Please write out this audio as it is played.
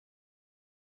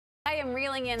I am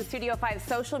reeling in Studio 5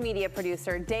 social media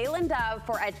producer Daylan Dove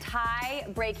for a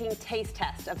tie-breaking taste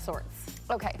test of sorts.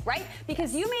 Okay. Right?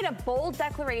 Because you made a bold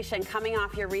declaration coming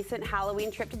off your recent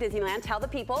Halloween trip to Disneyland. Tell the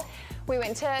people. We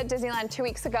went to Disneyland 2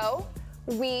 weeks ago.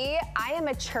 I am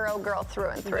a churro girl through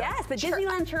and through. Yes, the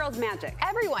Disneyland churro's magic.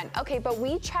 Everyone. Okay, but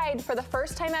we tried for the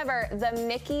first time ever the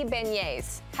Mickey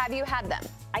beignets. Have you had them?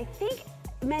 I think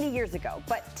many years ago,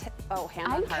 but hand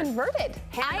on I'm heart. converted.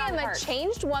 I am a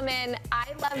changed woman. I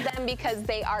love them because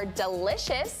they are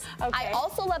delicious. Okay. I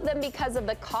also love them because of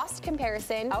the cost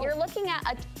comparison. You're looking at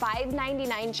a $5.99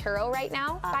 churro right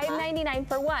now. $5.99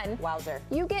 for one. Wowzer.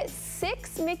 You get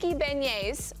 6 Mickey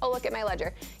beignets. Oh, look at my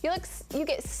ledger. You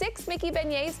get 6 Mickey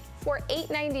beignets for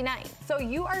 $8.99. So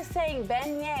you are saying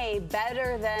beignet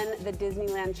better than the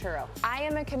Disneyland churro? I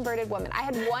am a converted woman. I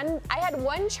had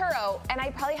one churro, and I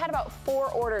probably had about 4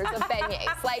 orders of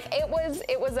beignets. Like it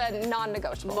was a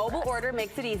non-negotiable. Mobile order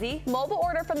makes it easy. Mobile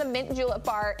order from the Mint Julep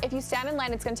bar. If you stand in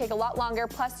line, it's going to take a lot longer.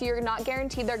 Plus, you're not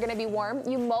guaranteed they're going to be warm.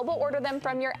 You mobile order them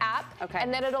from your app,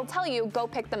 and then it'll tell you go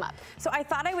pick them up. So I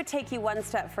thought I would take you one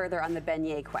step further on the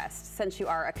beignet quest, since you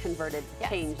are a converted,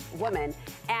 changed woman.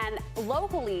 And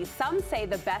locally, some say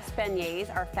the best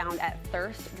beignets are found at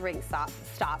thirst drink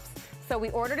stops. So we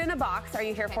ordered in a box. Are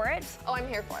you here for it? Oh, I'm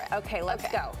here for it. Okay, let's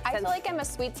go. I feel like I'm a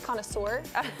sweets connoisseur.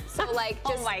 So like,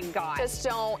 just, oh my God. Just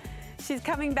don't. She's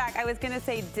coming back. I was gonna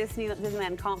say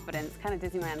Disneyland confidence, kind of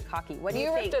Disneyland cocky. What do you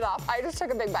think? You ripped it off. I just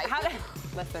took a big bite.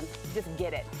 Listen, just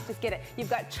get it. Just get it. You've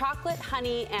got chocolate,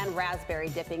 honey, and raspberry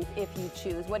dippings if you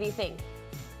choose. What do you think?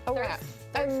 Oh, yeah.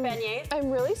 Beignets? I'm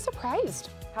really surprised.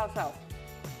 How so?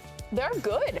 They're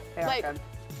good. They are good.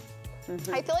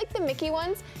 I feel like the Mickey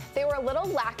ones, they were a little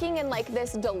lacking in like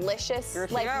this delicious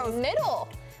middle.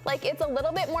 Like it's a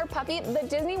little bit more puffy. The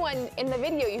Disney one in the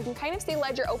video, you can kind of see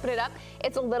Ledger open it up.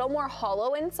 It's a little more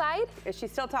hollow inside. Is she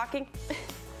still talking?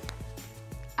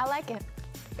 I like it.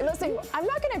 Listen, I'm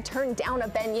not gonna turn down a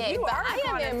beignet, but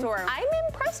I'm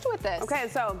impressed with this. Okay,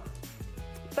 so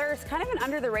there's kind of an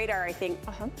under the radar, I think,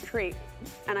 treat,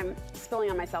 and I'm spilling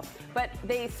on myself, but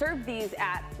they served these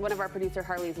at one of our producer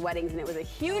Harley's weddings, and it was a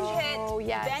huge hit. Oh,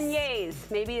 yes. Beignets.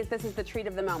 Maybe this is the treat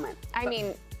of the moment. I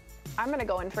mean, I'm gonna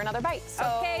go in for another bite. So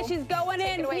okay, she's going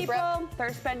in, away, people. Brooke.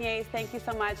 Thirst beignets, thank you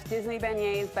so much. Disney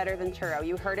beignets, better than churro.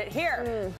 You heard it here.